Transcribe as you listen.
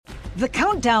The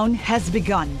countdown has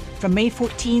begun. From May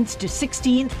 14th to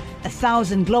 16th,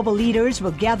 1,000 global leaders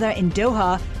will gather in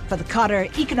Doha for the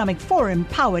Qatar Economic Forum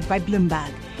powered by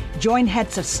Bloomberg. Join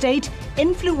heads of state,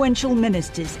 influential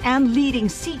ministers, and leading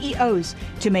CEOs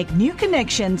to make new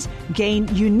connections,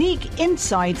 gain unique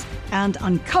insights, and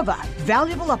uncover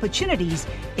valuable opportunities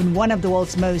in one of the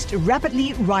world's most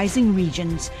rapidly rising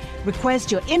regions.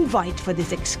 Request your invite for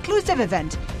this exclusive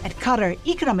event at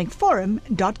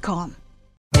QatarEconomicForum.com.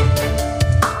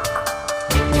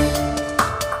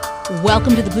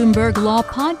 Welcome to the Bloomberg Law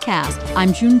Podcast.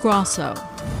 I'm June Grosso.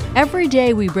 Every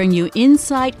day we bring you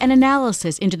insight and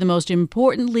analysis into the most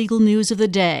important legal news of the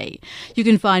day. You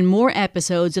can find more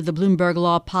episodes of the Bloomberg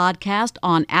Law Podcast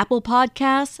on Apple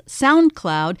Podcasts,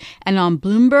 SoundCloud, and on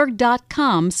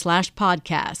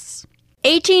Bloomberg.com/podcasts.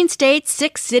 18 states,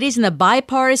 6 cities, and the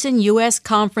bipartisan U.S.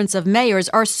 Conference of Mayors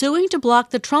are suing to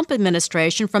block the Trump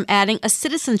administration from adding a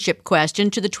citizenship question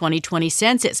to the 2020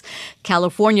 census.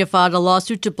 California filed a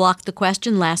lawsuit to block the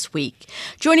question last week.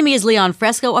 Joining me is Leon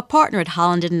Fresco, a partner at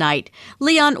Holland & Knight.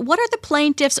 Leon, what are the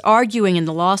plaintiffs arguing in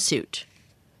the lawsuit?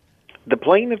 The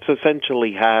plaintiffs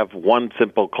essentially have one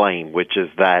simple claim, which is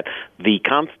that the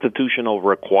constitutional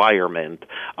requirement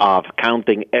of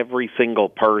counting every single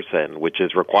person, which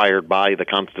is required by the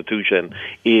Constitution,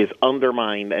 is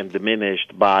undermined and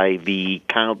diminished by the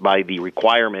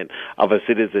requirement of a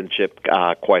citizenship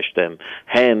question.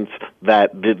 Hence,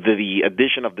 that the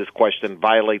addition of this question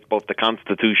violates both the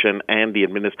Constitution and the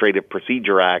Administrative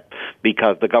Procedure Act,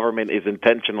 because the government is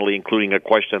intentionally including a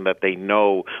question that they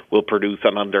know will produce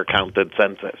an undercounted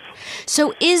census.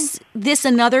 So is this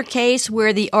another case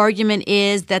where the argument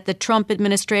is that the Trump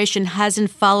administration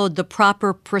hasn't followed the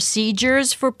proper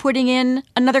procedures for putting in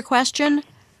another question?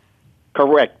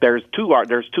 Correct. There's two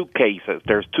cases.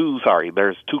 There's two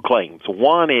claims.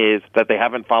 One is that they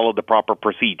haven't followed the proper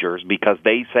procedures, because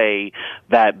they say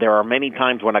that there are many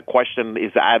times when a question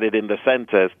is added in the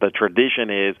census, the tradition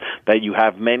is that you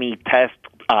have many test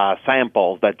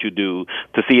samples that you do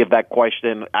to see if that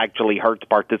question actually hurts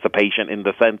participation in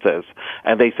the census.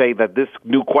 And they say that this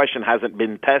new question hasn't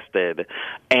been tested,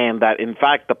 and that, in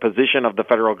fact, the position of the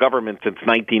federal government since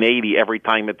 1980, every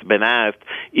time it's been asked,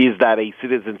 is that a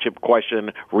citizenship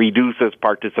question reduces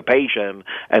participation.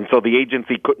 And so the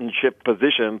agency couldn't shift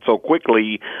position so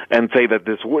quickly and say that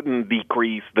this wouldn't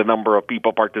decrease the number of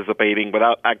people participating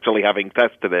without actually having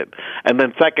tested it. And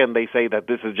then second, they say that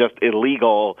this is just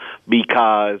illegal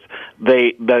because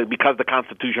the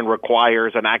Constitution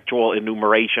requires an actual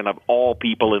enumeration of all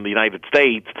people in the United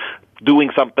States. Doing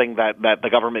something that the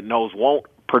government knows won't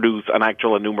produce an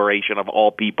actual enumeration of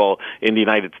all people in the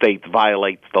United States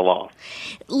violates the law.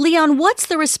 Leon, what's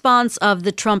the response of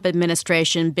the Trump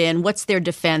administration been? What's their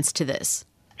defense to this?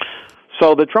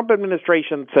 So the Trump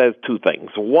administration says two things.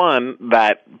 One,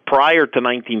 that prior to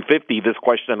 1950, this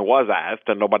question was asked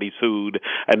and nobody sued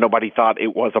and nobody thought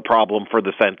it was a problem for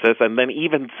the census. And then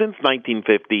even since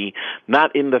 1950,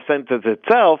 not in the census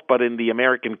itself, but in the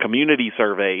American Community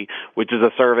Survey, which is a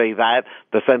survey that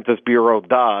the Census Bureau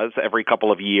does every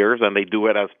couple of years, and they do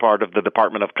it as part of the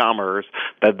Department of Commerce,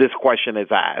 that this question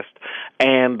is asked,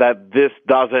 and that this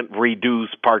doesn't reduce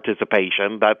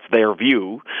participation. That's their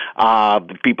view.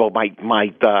 People might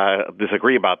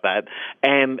disagree about that,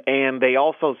 and they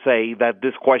also say that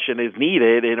this question is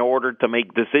needed in order to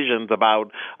make decisions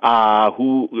about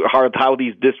how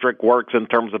these district works in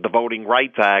terms of the Voting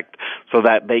Rights Act, so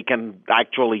that they can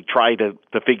actually try to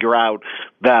figure out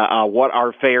what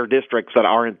are fair districts that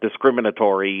aren't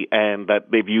discriminatory, and that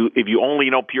if you only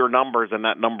know pure numbers and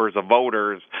not numbers of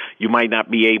voters, you might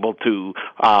not be able to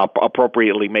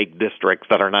appropriately make districts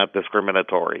that are not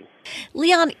discriminatory.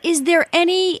 Leon, is there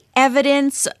any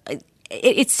evidence?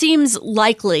 It seems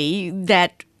likely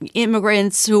that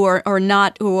immigrants who are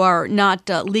not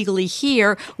legally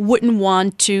here wouldn't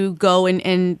want to go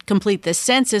and complete the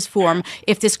census form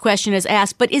if this question is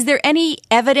asked. But is there any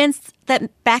evidence that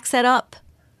backs that up?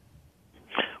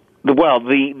 Well,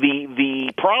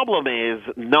 the problem is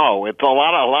no. It's a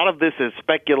lot of this is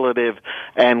speculative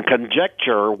and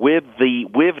conjecture, with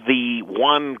the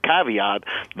one caveat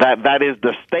that is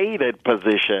the stated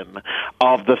position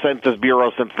of the Census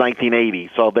Bureau since 1980.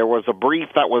 So there was a brief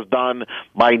that was done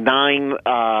by 9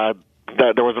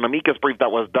 there was an amicus brief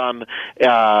that was done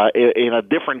in a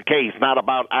different case, not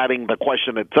about adding the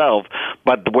question itself,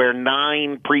 but where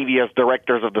 9 previous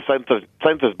directors of the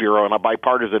Census Bureau on a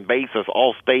bipartisan basis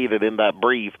all stated in that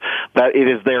brief that it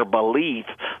is their belief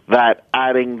that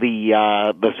adding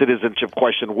the citizenship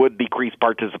question would decrease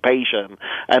participation.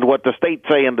 And what the states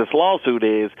say in this lawsuit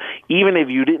is, even if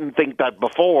you didn't think that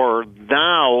before,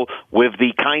 now with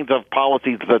the kinds of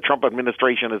policies the Trump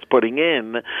administration is putting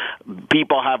in,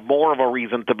 people have more of a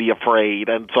reason to be afraid.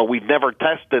 And so we've never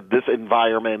tested this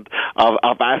environment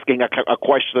of asking a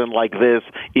question like this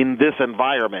in this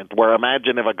environment, where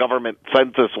imagine if a government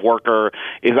census worker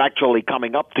is actually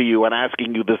coming up to you and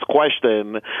asking you this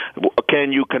question,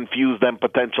 can you confuse them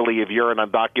potentially if you're an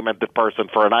undocumented person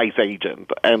for an ICE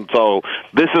agent? And so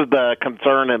this is the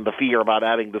concern and the fear about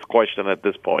adding this question at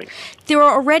this point. There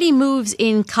are already moves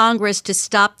in Congress to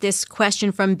stop this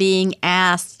question from being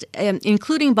asked,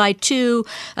 including by 2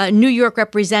 New York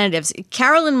representatives.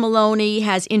 Carolyn Maloney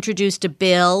has introduced a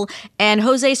bill, and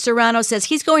Jose Serrano says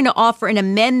he's going to offer an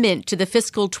amendment to the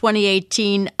fiscal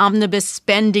 2018 omnibus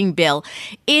spending bill.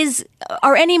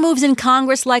 Are any moves in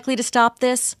Congress likely to stop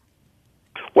this?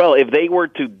 Well, if they were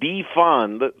to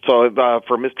defund, so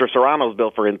for Mr. Serrano's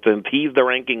bill, for instance, he's the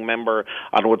ranking member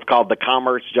on what's called the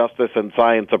Commerce, Justice, and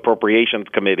Science Appropriations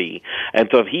Committee. And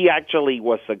so if he actually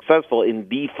was successful in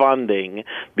defunding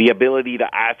the ability to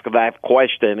ask that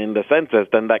question in the census,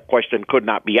 then that question could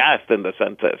not be asked in the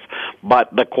census.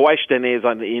 But the question is,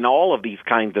 in all of these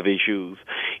kinds of issues,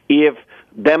 if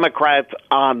Democrats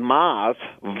en masse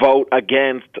vote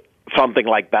against something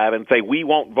like that and say, we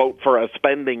won't vote for a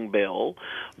spending bill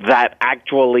that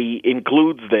actually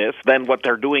includes this, then what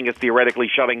they're doing is theoretically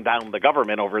shutting down the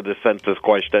government over this census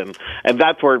question. And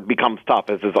that's where it becomes tough,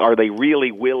 is are they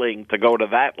really willing to go to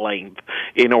that length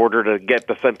in order to get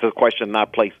the census question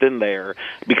not placed in there?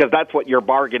 Because that's what your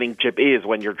bargaining chip is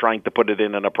when you're trying to put it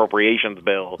in an appropriations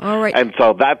bill. All right. And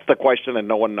so that's the question, and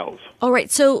no one knows. All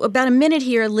right. So about a minute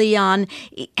here, Leon.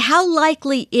 How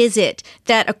likely is it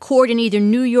that a court in either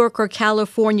New York or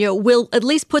California will at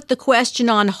least put the question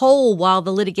on hold while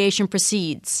the litigation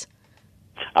proceeds?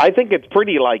 I think it's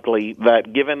pretty likely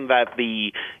that given that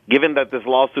this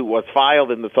lawsuit was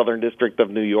filed in the Southern District of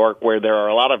New York, where there are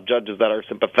a lot of judges that are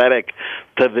sympathetic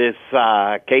to this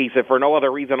case, if for no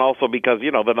other reason also because,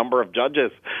 the number of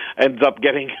judges ends up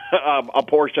getting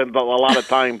apportioned a lot of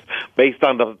times based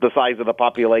on the size of the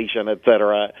population, et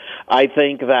cetera. I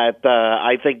think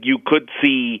you could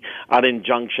see an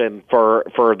injunction for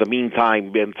the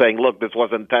meantime in saying, look, this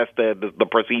wasn't tested, the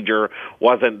procedure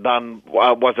wasn't done,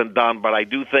 but I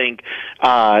do think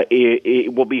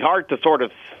it will be hard to sort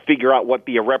of figure out what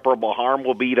the irreparable harm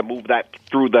will be to move that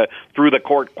through the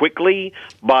court quickly.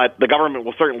 But the government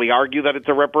will certainly argue that it's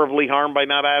irreparably harmed by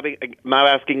not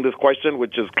asking this question,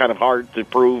 which is kind of hard to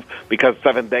prove because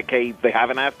 7 decades they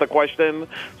haven't asked the question.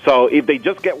 So if they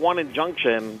just get one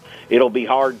injunction, it'll be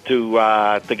hard to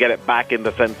get it back in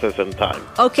the census in time.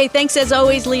 Okay, thanks as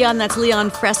always, Leon. That's Leon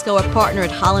Fresco, a partner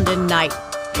at Holland & Knight.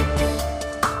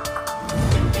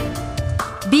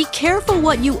 Be careful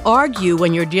what you argue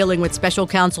when you're dealing with Special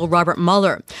Counsel Robert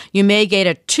Mueller. You may get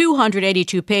a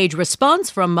 282-page response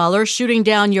from Mueller shooting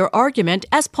down your argument,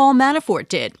 as Paul Manafort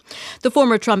did. The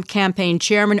former Trump campaign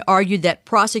chairman argued that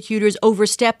prosecutors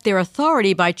overstepped their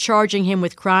authority by charging him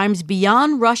with crimes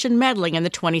beyond Russian meddling in the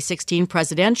 2016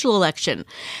 presidential election.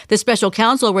 The special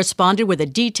counsel responded with a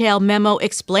detailed memo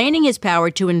explaining his power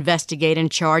to investigate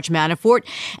and charge Manafort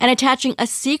and attaching a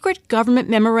secret government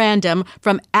memorandum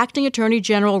from Acting Attorney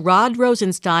General Rod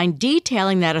Rosenstein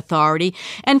detailing that authority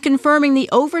and confirming the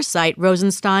oversight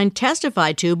Rosenstein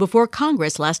testified to before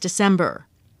Congress last December.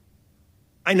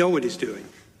 I know what he's doing.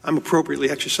 I'm appropriately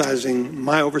exercising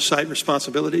my oversight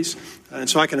responsibilities, and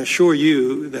so I can assure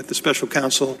you that the special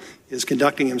counsel is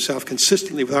conducting himself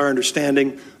consistently with our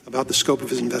understanding about the scope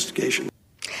of his investigation.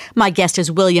 My guest is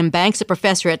William Banks, a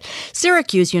professor at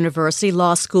Syracuse University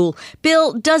Law School.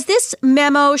 Bill, does this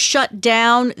memo shut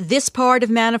down this part of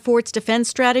Manafort's defense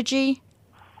strategy?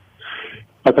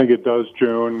 I think it does,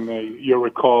 June. You'll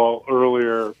recall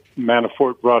earlier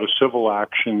Manafort brought a civil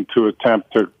action to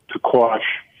attempt to quash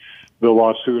the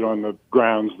lawsuit on the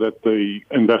grounds that the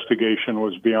investigation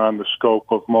was beyond the scope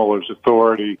of Mueller's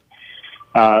authority.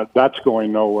 That's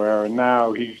going nowhere, and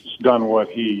now he's done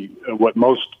what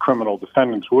most criminal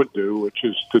defendants would do, which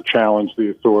is to challenge the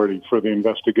authority for the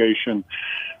investigation.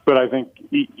 But I think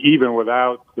even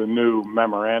without the new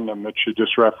memorandum that you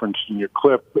just referenced in your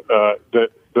clip, that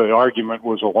the argument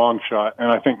was a long shot. And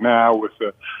I think now with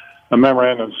a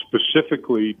memorandum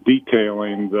specifically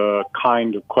detailing the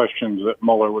kind of questions that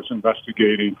Mueller was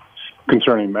investigating,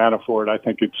 concerning Manafort, I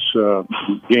think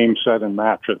it's game, set, and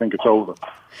match. I think it's over.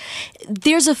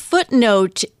 There's a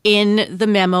footnote in the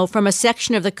memo from a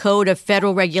section of the Code of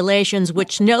Federal Regulations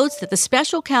which notes that the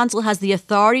special counsel has the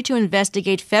authority to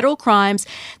investigate federal crimes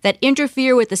that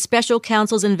interfere with the special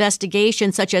counsel's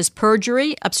investigation, such as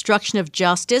perjury, obstruction of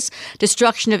justice,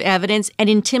 destruction of evidence, and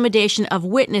intimidation of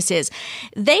witnesses.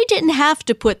 They didn't have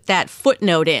to put that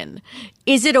footnote in.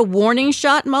 Is it a warning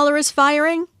shot Mueller is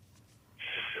firing?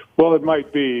 Well, it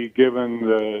might be, given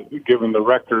the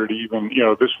record. Even,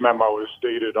 this memo is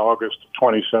dated August of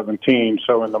 2017.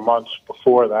 So in the months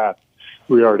before that,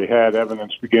 we already had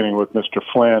evidence, beginning with Mr.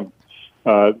 Flynn,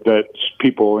 that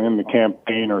people in the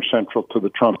campaign or central to the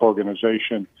Trump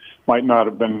organization might not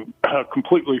have been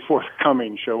completely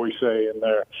forthcoming, shall we say, in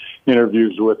their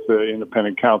interviews with the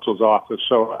independent counsel's office.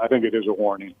 So I think it is a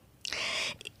warning.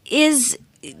 Does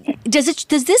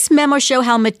this memo show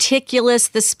how meticulous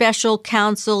the special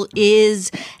counsel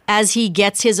is as he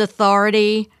gets his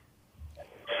authority?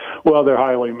 Well, they're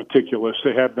highly meticulous.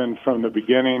 They have been from the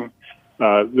beginning.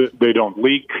 They don't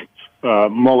leak.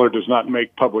 Mueller does not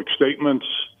make public statements.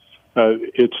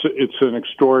 It's an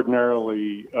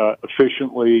extraordinarily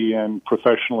efficiently and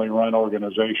professionally run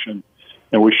organization,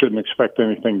 and we shouldn't expect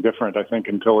anything different, I think,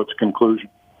 until its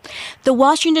conclusion. The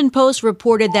Washington Post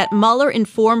reported that Mueller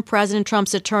informed President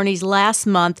Trump's attorneys last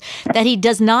month that he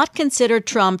does not consider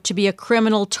Trump to be a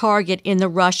criminal target in the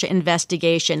Russia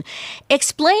investigation.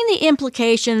 Explain the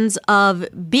implications of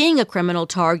being a criminal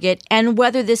target and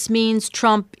whether this means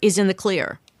Trump is in the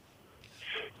clear.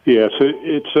 Yes,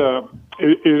 it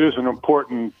is an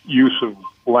important use of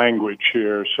language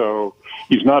here. So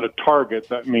he's not a target.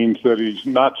 That means that he's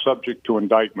not subject to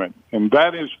indictment. And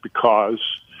that is because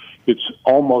it's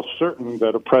almost certain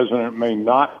that a president may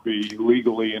not be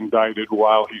legally indicted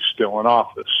while he's still in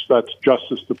office. That's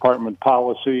Justice Department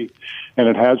policy, and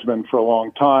it has been for a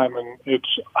long time, and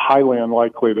it's highly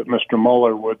unlikely that Mr.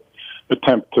 Mueller would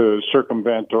attempt to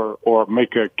circumvent or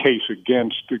make a case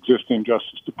against existing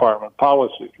Justice Department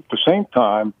policy. At the same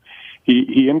time,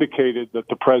 he indicated that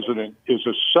the president is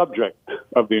a subject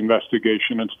of the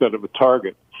investigation instead of a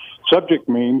target. Subject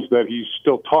means that he's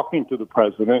still talking to the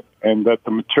president, and that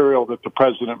the material that the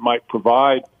president might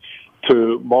provide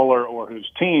to Mueller or his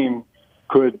team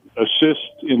could assist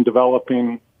in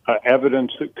developing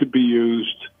evidence that could be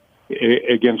used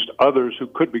against others who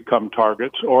could become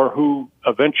targets, or who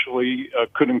eventually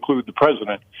could include the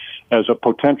president as a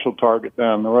potential target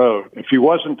down the road. If he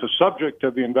wasn't a subject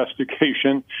of the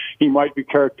investigation, he might be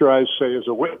characterized, say, as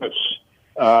a witness.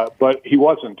 But he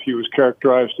wasn't. He was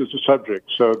characterized as a subject.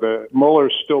 So Mueller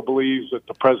still believes that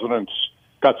the president's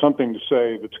got something to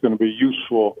say that's going to be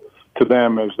useful to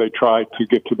them as they try to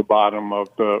get to the bottom of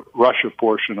the Russia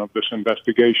portion of this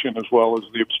investigation, as well as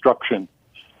the obstruction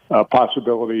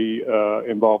possibility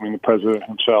involving the president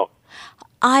himself.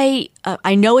 I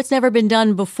know it's never been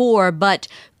done before, but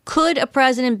could a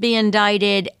president be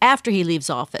indicted after he leaves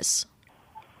office?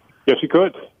 Yes, he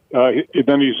could.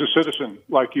 Then he's a citizen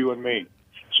like you and me.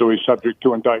 So he's subject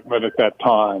to indictment at that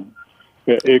time.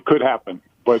 It could happen,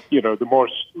 but the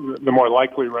more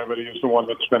likely remedy is the one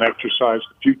that's been exercised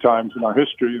a few times in our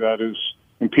history. That is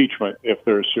impeachment, if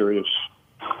there are serious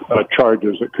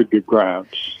charges that could give grounds.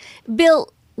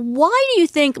 Bill, why do you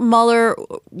think Mueller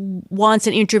wants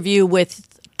an interview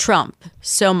with Trump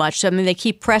so much? I mean, they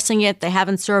keep pressing it. They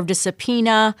haven't served a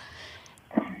subpoena.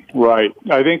 Right.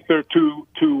 I think there are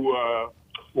two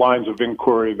lines of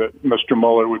inquiry that Mr.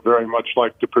 Mueller would very much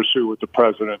like to pursue with the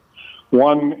president.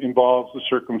 One involves the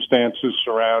circumstances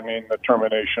surrounding the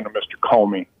termination of Mr.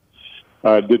 Comey.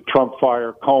 Did Trump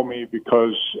fire Comey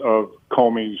because of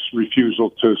Comey's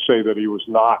refusal to say that he was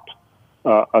not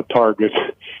a target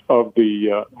of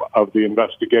the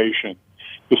investigation?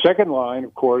 The second line,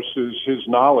 of course, is his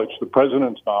knowledge, the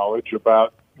president's knowledge,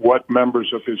 about what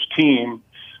members of his team,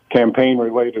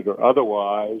 campaign-related or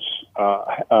otherwise,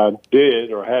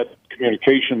 did or had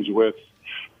communications with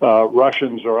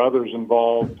Russians or others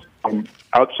involved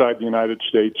outside the United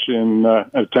States in an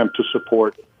attempt to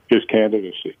support his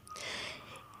candidacy.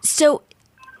 So,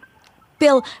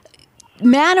 Bill,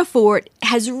 Manafort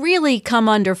has really come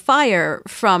under fire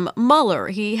from Mueller.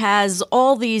 He has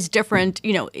all these different,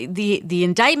 the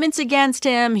indictments against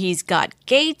him. He's got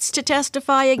Gates to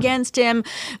testify against him.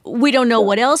 We don't know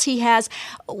what else he has.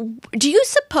 Do you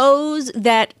suppose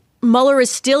that Mueller is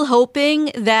still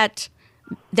hoping that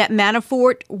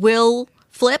Manafort will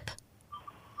flip?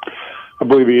 I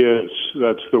believe he is.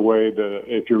 That's the way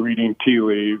if you're reading tea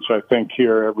leaves, I think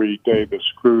here every day the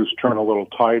screws turn a little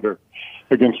tighter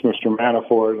against Mr.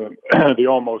 Manafort, and the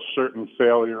almost certain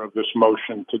failure of this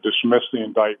motion to dismiss the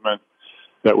indictment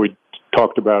that would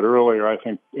talked about earlier, I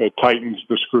think tightens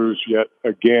the screws yet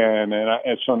again.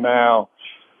 And so now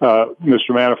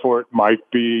Mr. Manafort might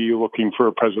be looking for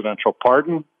a presidential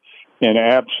pardon. And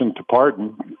absent a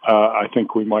pardon, I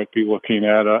think we might be looking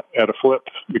at a flip,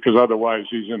 because otherwise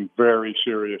he's in very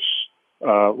serious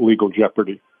legal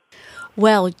jeopardy.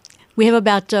 Well, we have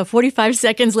about 45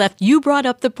 seconds left. You brought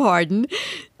up the pardon.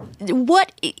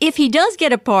 What if he does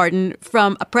get a pardon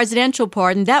from a presidential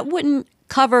pardon? That wouldn't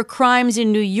cover crimes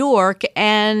in New York,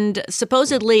 and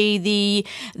supposedly the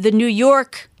New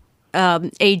York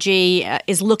AG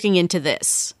is looking into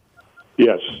this.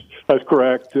 Yes, that's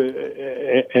correct,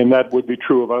 and that would be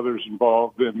true of others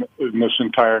involved in this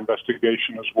entire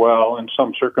investigation as well. In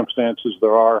some circumstances,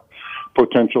 there are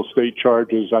potential state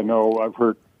charges. I know I've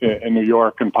heard in New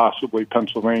York and possibly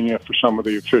Pennsylvania for some of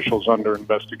the officials under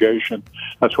investigation.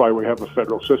 That's why we have a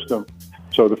federal system.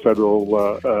 So the federal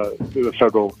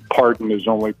pardon is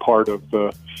only part of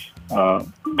the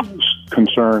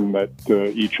concern that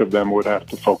each of them would have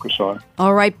to focus on.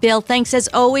 All right, Bill, thanks as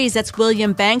always. That's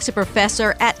William Banks, a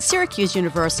professor at Syracuse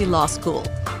University Law School.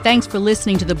 Thanks for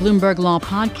listening to the Bloomberg Law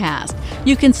Podcast.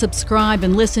 You can subscribe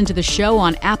and listen to the show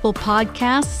on Apple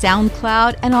Podcasts,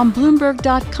 SoundCloud, and on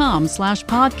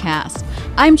Bloomberg.com/podcast.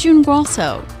 I'm June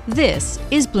Grosso. This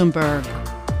is Bloomberg.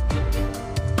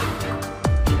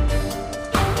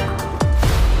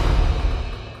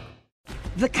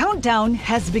 The countdown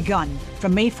has begun.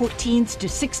 From May 14th to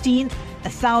 16th,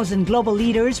 1,000 global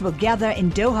leaders will gather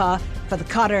in Doha for the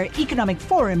Qatar Economic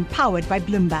Forum powered by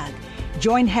Bloomberg.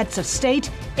 Join heads of state,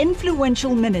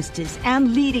 influential ministers,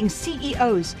 and leading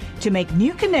CEOs to make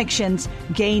new connections,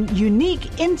 gain unique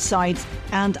insights,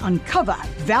 and uncover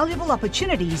valuable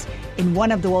opportunities in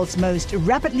one of the world's most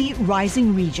rapidly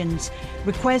rising regions.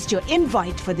 Request your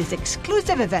invite for this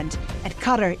exclusive event at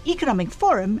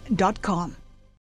QatarEconomicForum.com.